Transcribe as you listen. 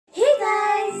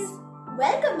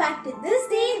Welcome back to This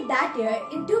Day, That Year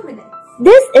in 2 minutes.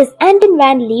 This is Anton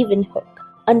van Leeuwenhoek.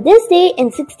 On this day in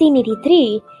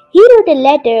 1683, he wrote a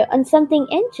letter on something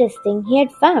interesting he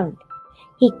had found.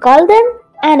 He called them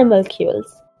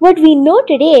animalcules. What we know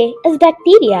today is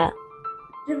bacteria.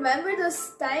 Remember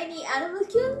those tiny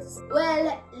animalcules?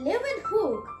 Well,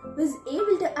 Leeuwenhoek was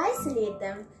able to isolate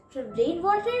them from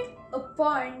rainwater, a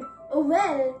pond, a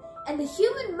well, and the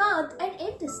human mouth and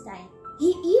intestine. He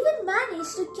even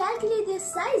managed to calculate their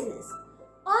sizes.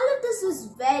 All of this was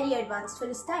very advanced for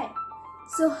his time.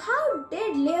 So how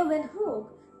did Leeuwenhoek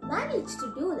manage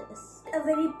to do this? A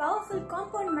very powerful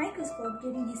compound microscope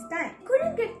during his time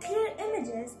couldn't get clear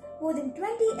images more than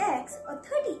 20x or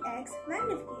 30x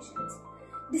magnifications.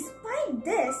 Despite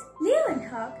this,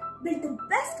 Leeuwenhoek built the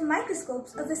best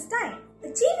microscopes of his time,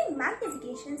 achieving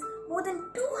magnifications more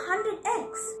than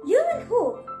 200x.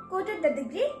 Leeuwenhoek quoted that the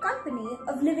great company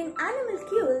of living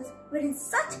animalcules were in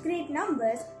such great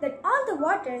numbers that all the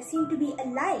water seemed to be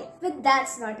alive. But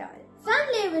that's not all. Van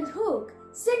Leeuwenhoek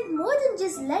sent more than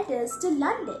just letters to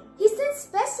London. He sent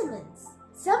specimens.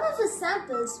 Some of his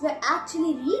samples were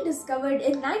actually rediscovered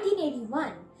in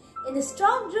 1981 in the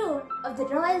strong room of the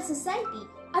Royal Society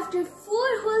after 4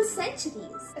 whole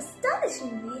centuries.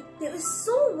 Astonishingly, they were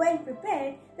so well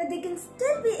prepared that they can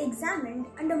still be examined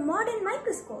under modern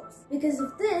microscopes. Because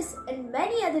of this and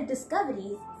many other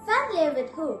discoveries, Van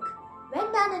Leeuwenhoek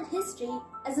went down in history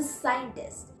as a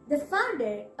scientist, the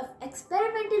founder of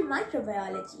experimental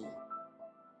microbiology.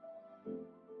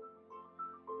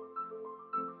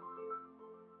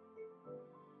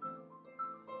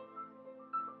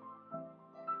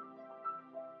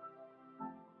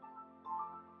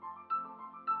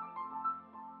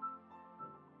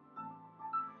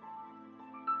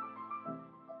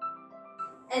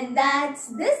 And that's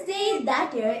This Day,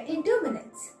 That Year in 2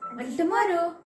 minutes. Until tomorrow.